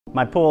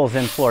My pool's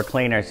in-floor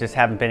cleaners just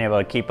haven't been able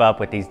to keep up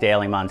with these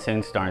daily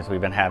monsoon storms we've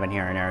been having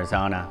here in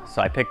Arizona.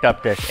 So I picked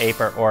up this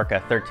AIPER Orca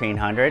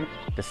 1300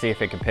 to see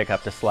if it can pick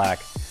up the slack.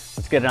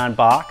 Let's get it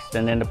unboxed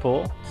and in the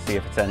pool, see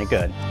if it's any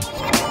good.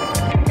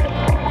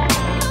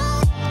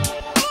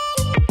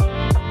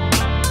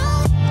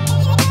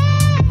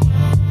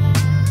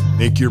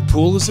 Make your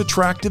pool as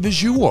attractive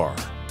as you are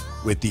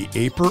with the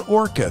AIPER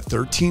Orca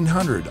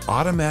 1300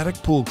 automatic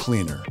pool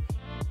cleaner.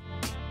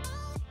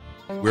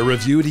 We're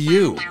review to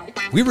you.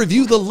 We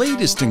review the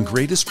latest and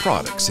greatest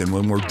products, and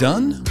when we're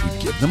done, we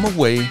give them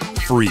away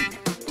free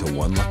to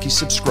one lucky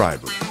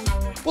subscriber.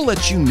 We'll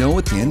let you know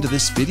at the end of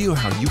this video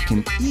how you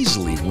can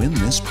easily win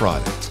this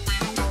product.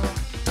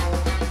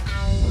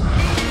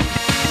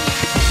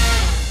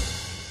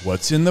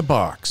 What's in the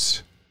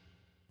box?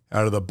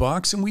 Out of the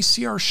box, and we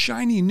see our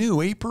shiny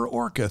new AIPER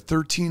Orca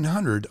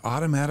 1300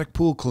 automatic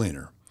pool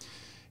cleaner.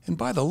 And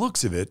by the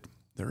looks of it,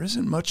 there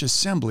isn't much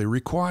assembly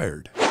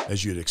required.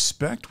 As you'd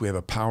expect, we have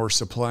a power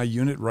supply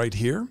unit right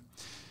here,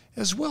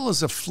 as well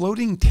as a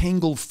floating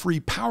tangle-free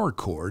power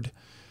cord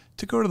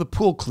to go to the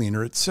pool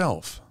cleaner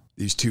itself.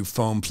 These two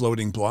foam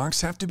floating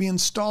blocks have to be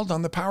installed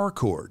on the power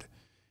cord,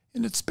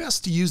 and it's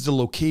best to use the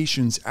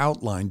locations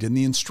outlined in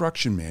the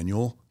instruction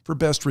manual for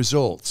best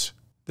results.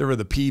 There are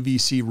the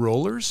PVC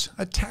rollers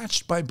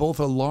attached by both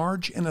a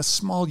large and a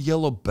small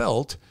yellow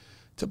belt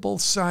to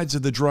both sides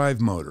of the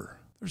drive motor.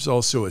 There's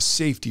also a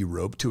safety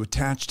rope to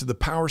attach to the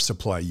power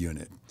supply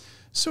unit,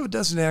 so it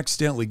doesn't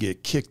accidentally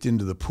get kicked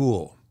into the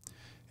pool.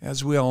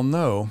 As we all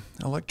know,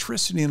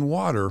 electricity and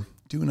water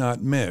do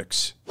not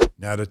mix.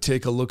 Now to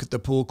take a look at the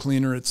pool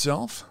cleaner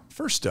itself,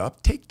 first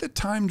up, take the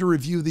time to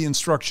review the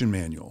instruction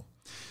manual.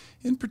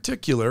 In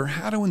particular,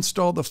 how to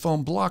install the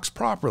foam blocks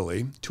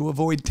properly to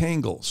avoid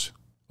tangles.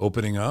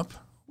 Opening up,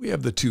 we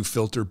have the two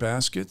filter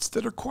baskets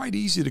that are quite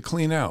easy to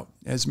clean out,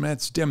 as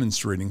Matt's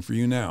demonstrating for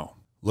you now.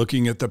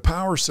 Looking at the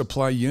power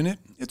supply unit,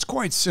 it's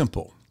quite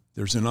simple.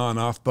 There's an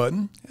on-off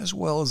button, as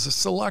well as a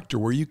selector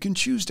where you can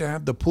choose to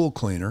have the pool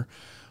cleaner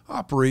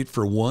operate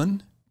for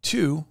 1,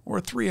 2,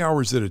 or 3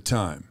 hours at a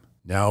time.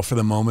 Now for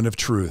the moment of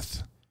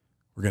truth.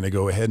 We're going to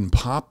go ahead and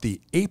pop the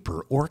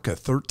AIPER Orca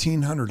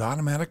 1300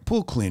 automatic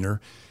pool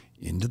cleaner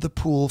into the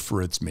pool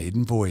for its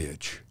maiden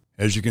voyage.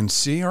 As you can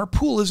see, our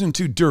pool isn't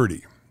too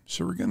dirty,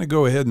 so we're going to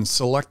go ahead and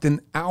select an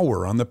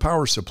hour on the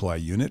power supply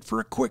unit for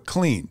a quick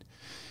clean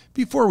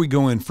before we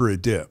go in for a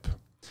dip.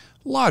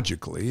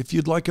 Logically, if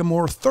you'd like a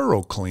more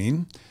thorough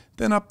clean,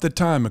 then up the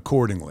time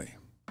accordingly.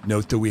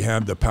 Note that we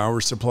have the power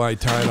supply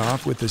tied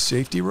off with a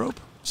safety rope,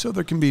 so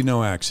there can be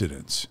no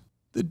accidents.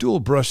 The dual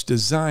brush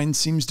design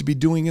seems to be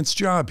doing its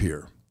job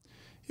here.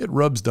 It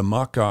rubs the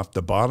muck off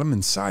the bottom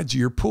and sides of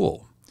your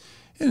pool.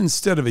 And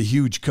instead of a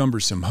huge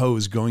cumbersome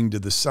hose going to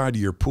the side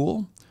of your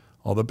pool,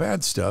 all the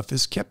bad stuff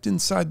is kept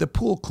inside the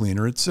pool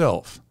cleaner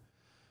itself.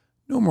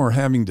 No more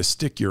having to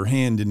stick your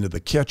hand into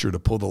the catcher to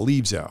pull the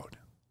leaves out.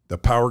 The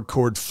power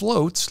cord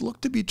floats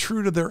look to be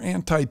true to their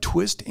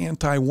anti-twist,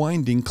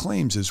 anti-winding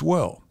claims as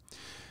well.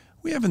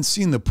 We haven't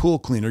seen the pool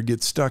cleaner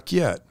get stuck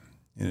yet,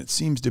 and it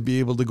seems to be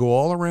able to go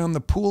all around the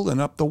pool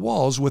and up the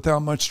walls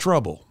without much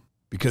trouble.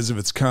 Because of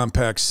its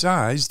compact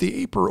size,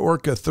 the AIPER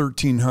Orca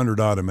 1300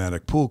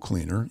 automatic pool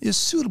cleaner is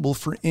suitable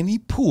for any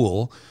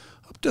pool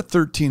up to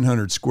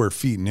 1,300 square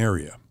feet in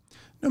area,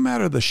 no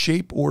matter the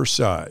shape or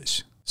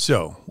size.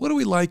 So, what do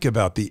we like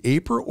about the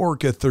AIPER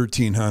Orca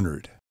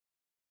 1300?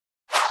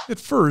 At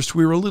first,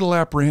 we were a little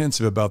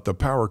apprehensive about the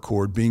power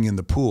cord being in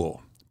the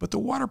pool, but the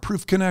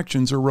waterproof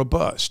connections are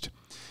robust,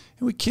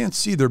 and we can't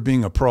see there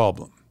being a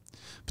problem.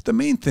 But the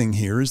main thing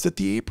here is that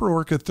the AIPER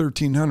Orca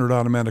 1300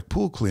 automatic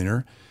pool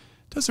cleaner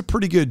does a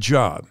pretty good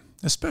job,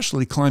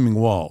 especially climbing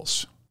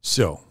walls.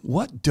 So,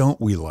 what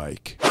don't we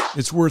like?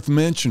 It's worth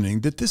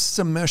mentioning that this is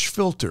a mesh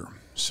filter,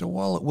 so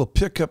while it will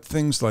pick up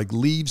things like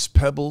leaves,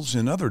 pebbles,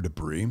 and other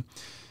debris,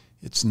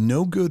 it's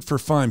no good for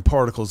fine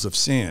particles of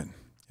sand,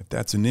 if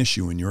that's an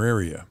issue in your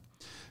area.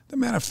 The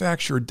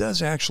manufacturer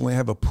does actually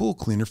have a pool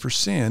cleaner for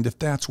sand if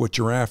that's what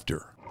you're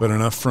after. But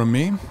enough from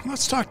me,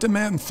 let's talk to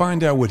Matt and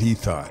find out what he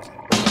thought.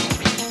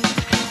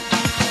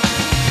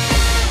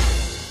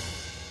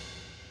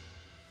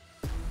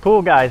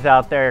 Pool guys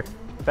out there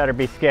better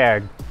be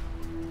scared,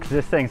 because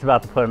this thing's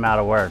about to put them out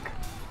of work.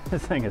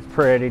 This thing is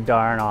pretty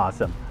darn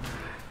awesome.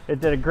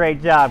 It did a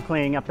great job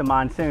cleaning up the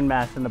monsoon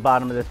mess in the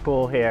bottom of this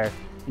pool here.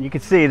 And you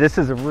can see this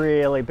is a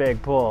really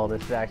big pool.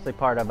 This is actually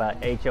part of a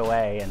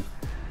HOA, and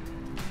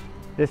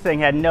this thing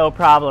had no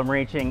problem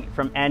reaching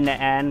from end to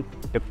end.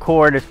 The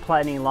cord is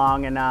plenty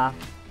long enough,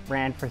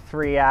 ran for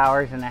 3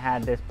 hours, and it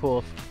had this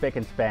pool spick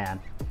and span.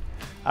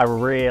 I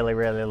really,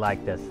 really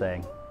like this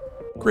thing.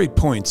 Great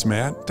points,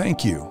 Matt.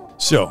 Thank you.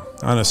 So,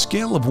 on a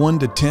scale of 1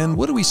 to 10,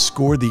 what do we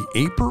score the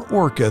AIPER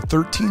Orca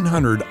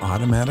 1300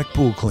 automatic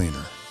pool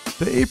cleaner?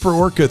 The AIPER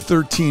Orca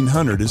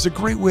 1300 is a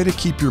great way to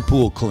keep your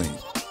pool clean.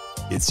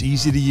 It's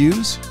easy to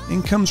use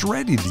and comes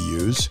ready to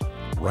use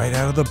right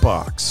out of the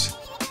box.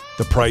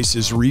 The price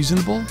is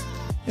reasonable,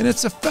 and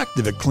it's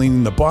effective at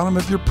cleaning the bottom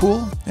of your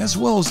pool as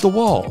well as the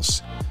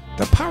walls.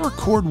 The power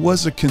cord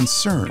was a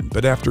concern,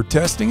 but after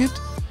testing it,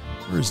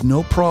 There is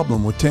no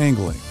problem with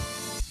tangling.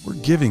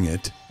 We're giving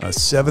it a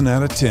 7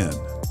 out of 10.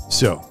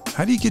 So,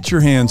 how do you get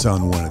your hands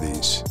on one of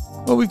these?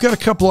 Well, we've got a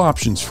couple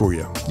options for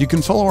you. You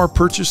can follow our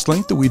purchase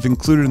link that we've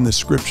included in the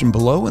description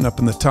below and up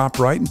in the top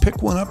right and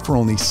pick one up for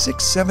only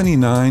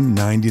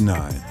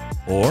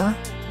 $679.99. Or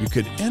you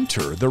could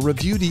enter the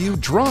Review to You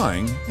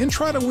drawing and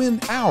try to win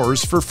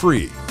ours for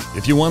free.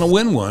 If you want to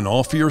win one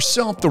all for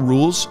yourself, the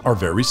rules are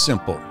very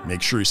simple.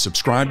 Make sure you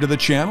subscribe to the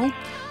channel,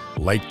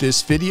 like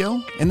this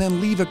video, and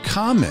then leave a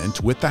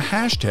comment with the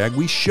hashtag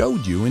we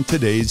showed you in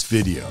today's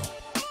video.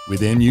 We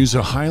then use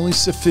a highly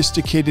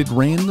sophisticated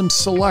random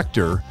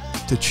selector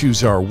to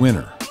choose our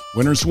winner.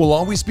 Winners will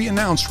always be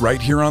announced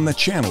right here on the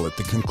channel at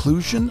the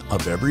conclusion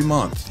of every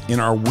month in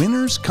our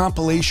winners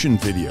compilation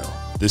video.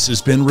 This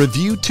has been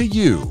Review to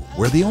You,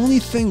 where the only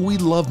thing we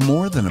love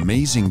more than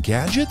amazing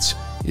gadgets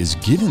is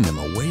giving them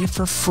away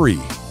for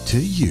free to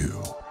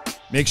you.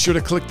 Make sure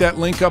to click that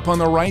link up on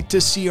the right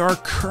to see our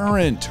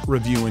current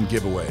review and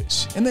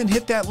giveaways, and then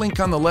hit that link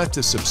on the left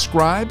to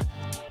subscribe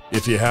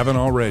if you haven't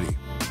already.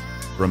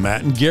 From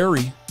Matt and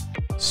Gary,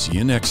 see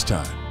you next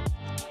time.